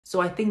So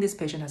I think this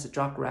patient has a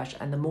drug rash,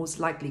 and the most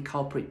likely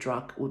culprit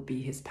drug would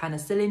be his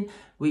penicillin,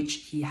 which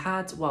he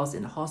had whilst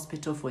in the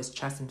hospital for his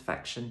chest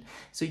infection.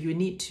 So you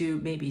need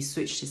to maybe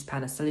switch his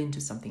penicillin to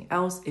something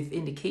else if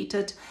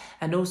indicated,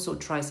 and also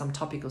try some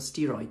topical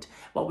steroid.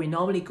 What we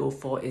normally go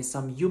for is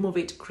some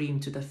Eumovate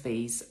cream to the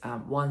face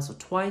once or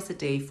twice a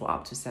day for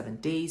up to 7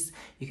 days.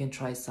 You can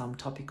try some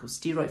topical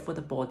steroid for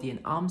the body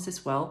and arms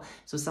as well.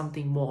 So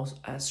something more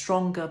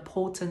stronger,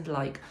 potent,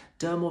 like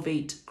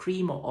Dermovate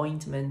cream or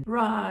ointment.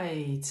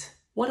 Right.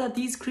 What are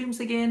these creams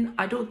again?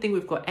 I don't think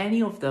we've got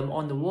any of them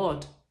on the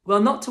ward. Well,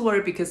 not to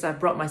worry, because I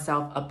brought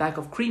myself a bag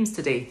of creams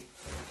today.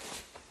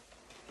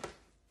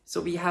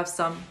 So we have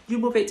some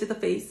Eumovate to the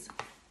face,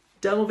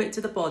 Dermovate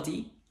to the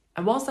body.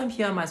 And whilst I'm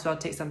here, I might as well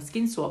take some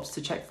skin swabs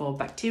to check for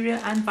bacteria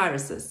and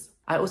viruses.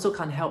 I also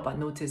can't help but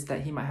notice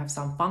that he might have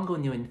some fungal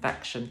nail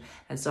infection.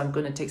 And so I'm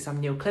going to take some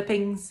nail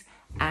clippings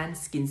and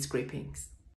skin scrapings.